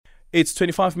It's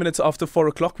 25 minutes after 4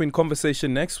 o'clock. We're in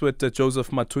conversation next with Joseph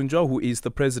Mathunjwa, who is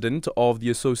the president of the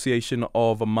Association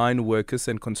of Mine Workers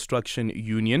and Construction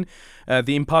Union.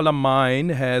 The Impala mine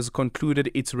has concluded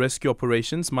its rescue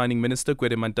operations. Mining Minister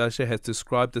Gwede Mantashe has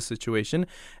described the situation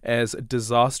as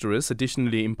disastrous.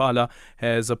 Additionally, Impala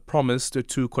has promised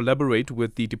to collaborate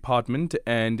with the department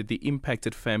and the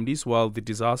impacted families while the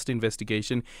disaster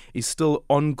investigation is still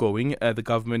ongoing. The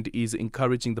government is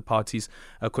encouraging the parties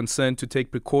concerned to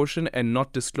take precaution and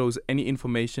not disclose any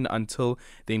information until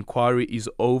the inquiry is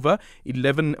over.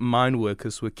 11 mine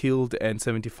workers were killed and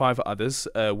 75 others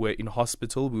were in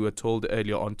hospital, we were told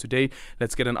earlier on today.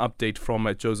 Let's get an update from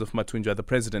Joseph Mathunjwa, the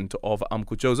president of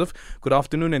AMCU. Joseph, good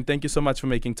afternoon and thank you so much for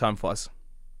making time for us.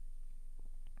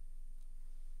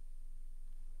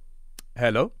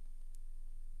 Hello?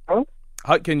 Hello?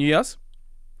 Hi, can you hear us?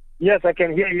 Yes, I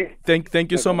can hear you.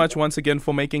 Thank you so much once again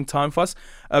for making time for us.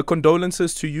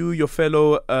 Condolences to you, your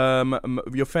fellow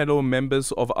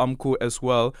members of AMCU as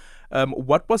well.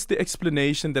 What was the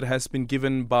explanation that has been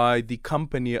given by the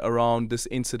company around this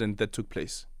incident that took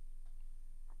place?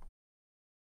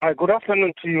 Good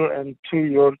afternoon to you and to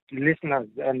your listeners.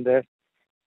 And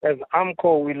as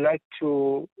AMCU, we'd like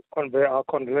to convey our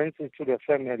condolences to the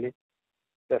family,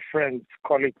 the friends,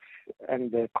 colleagues,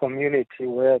 and the community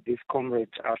where these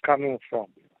comrades are coming from.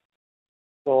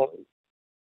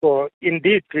 So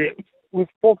indeed, we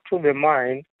spoke to the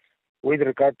mine with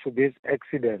regard to this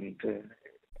accident.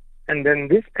 And then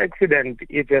this accident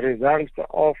is a result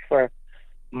of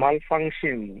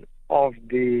malfunction of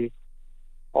the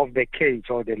cage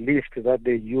or the lift that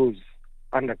they use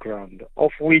underground,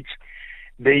 of which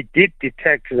they did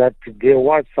detect that there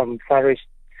was some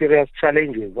serious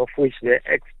challenges, of which the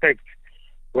experts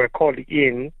were called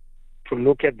in to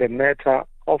look at the matter,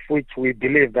 of which we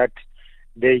believe that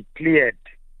they cleared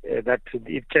that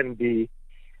it can be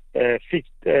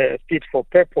fit for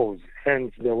purpose.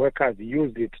 Hence, the workers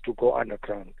used it to go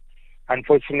underground.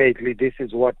 Unfortunately, this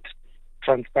is what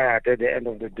transpired at the end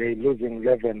of the day, losing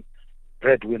 11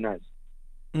 breadwinners.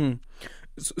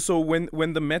 So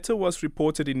when the matter was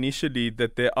reported initially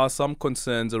that there are some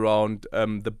concerns around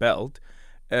the belt,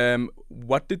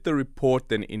 what did the report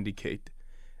then indicate?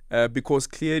 Because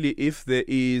clearly if there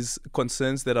is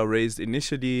concerns that are raised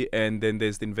initially and then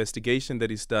there's the investigation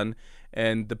that is done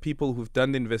and the people who've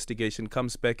done the investigation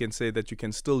comes back and say that you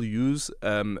can still use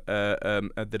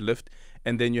the lift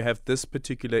and then you have this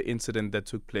particular incident that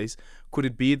took place, could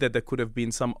it be that there could have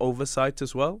been some oversight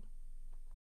as well?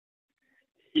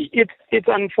 It's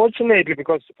unfortunately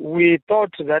because we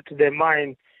thought that the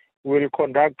mine will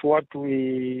conduct what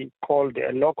we called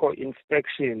a local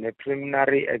inspection, a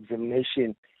preliminary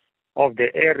examination of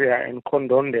the area and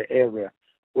condone the area,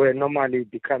 where normally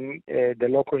the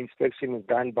local inspection is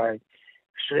done by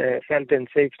health and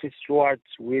safety stewards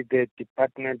with the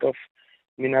Department of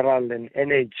Mineral and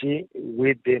Energy,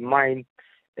 with the mine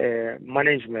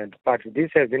management. But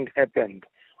this hasn't happened,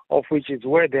 of which is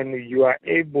where then you are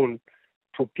able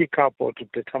to pick up or to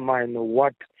determine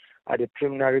what are the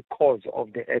preliminary cause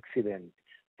of the accident.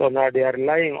 So now they are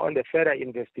relying on the further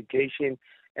investigation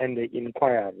and the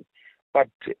inquiry. But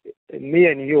me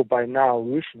and you by now,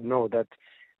 we should know that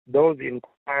those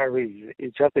inquiries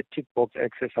is just a tick box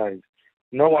exercise.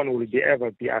 No one will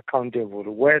ever be accountable.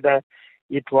 Whether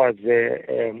it was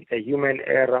a human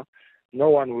error, no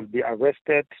one will be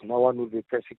arrested, no one will be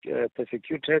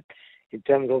persecuted in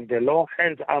terms of the law.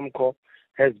 Hence, AMCU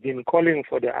has been calling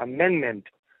for the amendment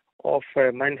of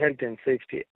Mine Health and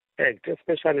Safety Act,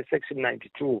 especially Section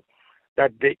 92,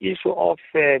 that the issue of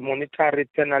monetary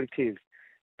penalties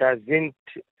doesn't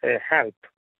help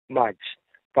much,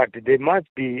 but they must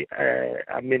be,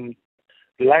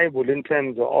 liable in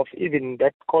terms of even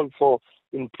that call for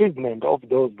imprisonment of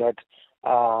those that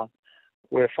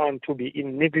were found to be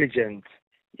in negligence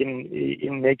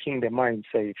in making the mine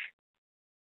safe.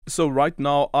 So right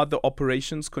now, are the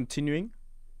operations continuing?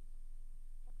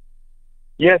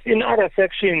 Yes, in other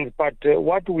sections, but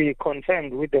what we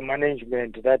confirmed with the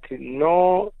management that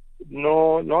no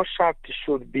shaft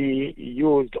should be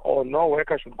used or no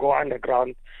worker should go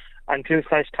underground until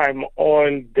such time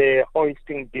all the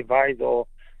hoisting device or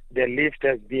the lift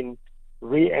has been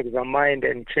re-examined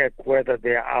and checked whether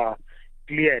they are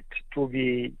cleared to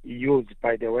be used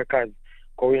by the workers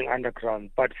going underground.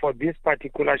 But for this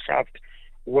particular shaft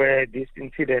where this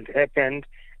incident happened,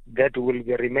 that will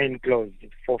remain closed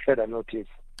for further notice.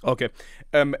 Okay.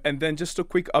 And then just a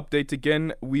quick update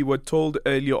again. We were told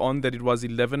earlier on that it was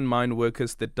 11 mine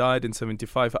workers that died and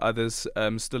 75 others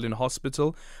still in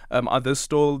hospital. Are those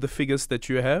still the figures that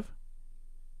you have?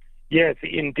 Yes,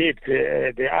 indeed.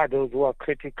 There are those who are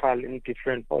critical in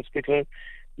different hospitals.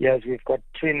 Yes, we've got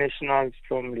 3 nationals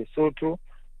from Lesotho.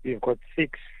 We've got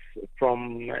 6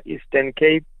 from Eastern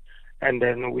Cape. And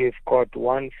then we've got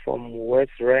 1 from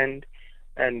West Rand.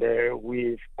 And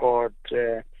we've got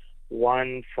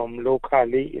 1 from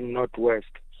locally in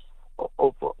Northwest.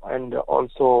 And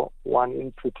also 1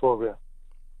 in Pretoria.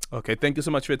 Okay, thank you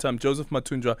so much for your time. Joseph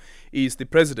Mathunjwa is the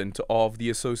president of the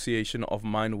Association of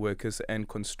Mine Workers and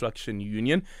Construction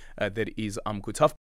Union, that is AMCU.